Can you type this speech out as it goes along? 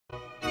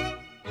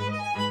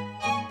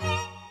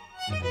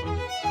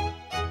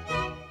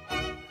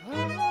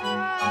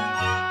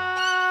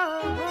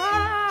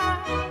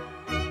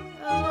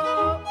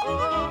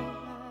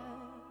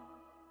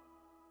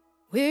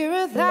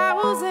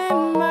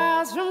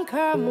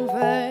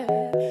comfort.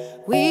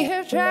 We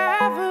have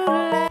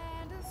traveled.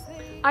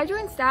 I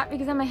joined STAT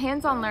because I'm a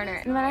hands-on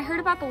learner, and when I heard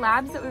about the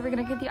labs that we were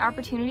going to get the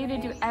opportunity to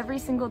do every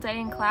single day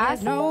in class,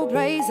 there's no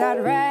place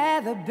I'd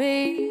rather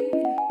be.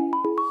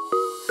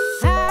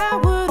 I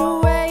would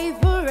away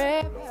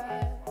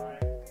forever,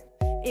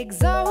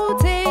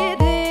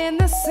 exalted in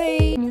the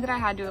sea. I knew that I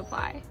had to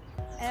apply.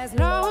 As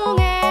long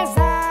as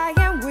I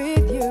am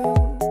with you,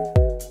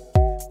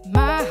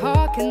 my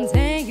heart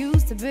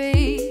continues to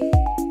beat.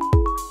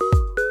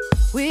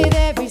 With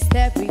every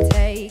step we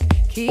take,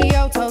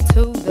 Kyoto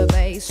to the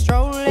bay,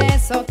 strolling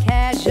so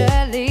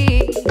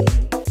casually.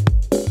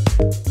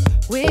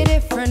 We're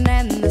different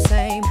and the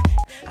same.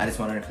 I just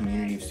wanted a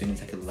community of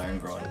students I could learn,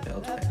 grow, and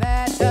build with.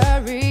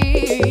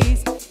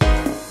 Batteries.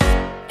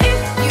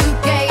 If you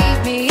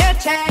gave me a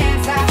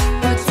chance, I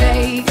would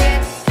take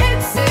it.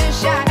 It's a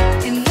shot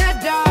in the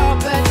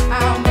dark, but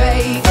I'll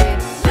make it.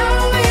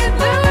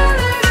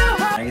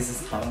 I guess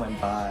as time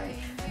went by,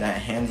 that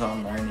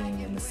hands-on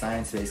learning and the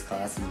science-based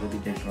classes really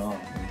did wrong.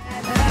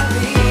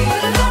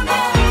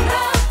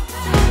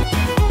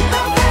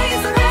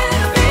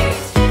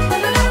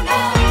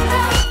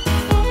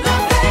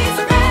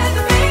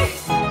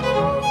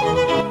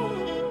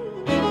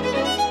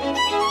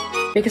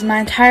 Because my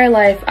entire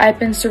life, I've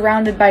been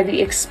surrounded by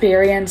the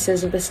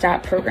experiences of the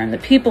STAT program, the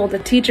people, the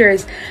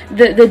teachers,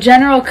 the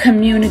general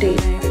community.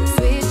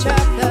 Switch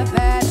up the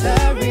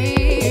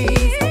batteries.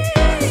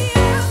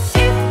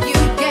 If you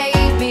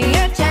gave me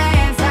a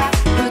chance, I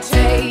would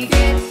take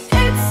it.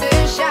 It's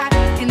a shot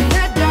in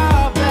the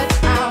dark,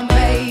 but I'll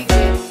make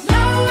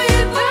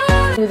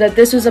it. That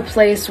this was a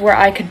place where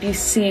I could be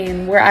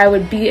seen, where I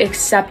would be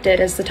accepted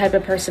as the type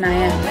of person I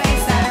am.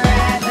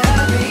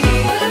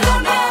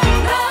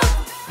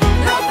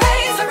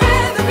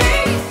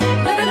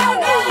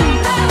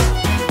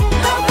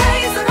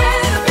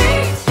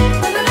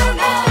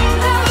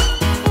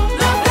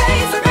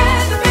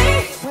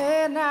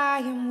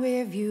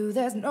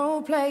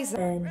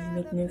 And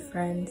make new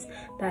friends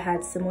that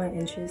had similar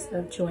interests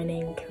of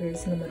joining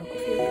careers in the medical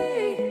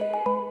field.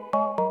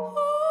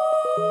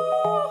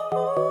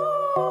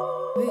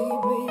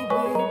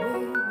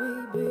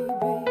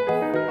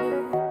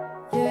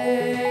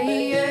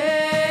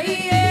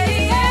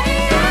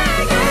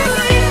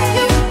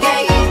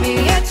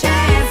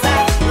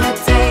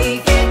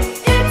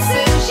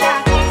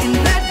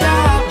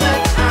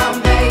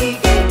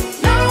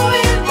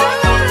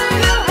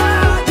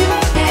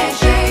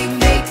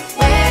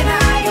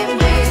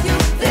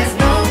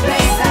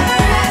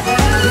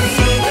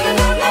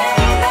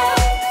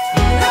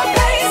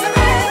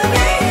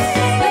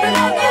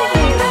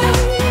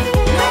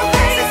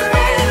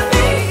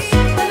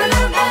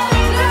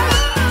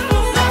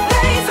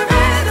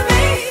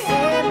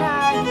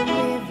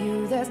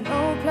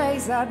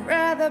 I'd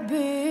rather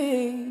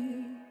be.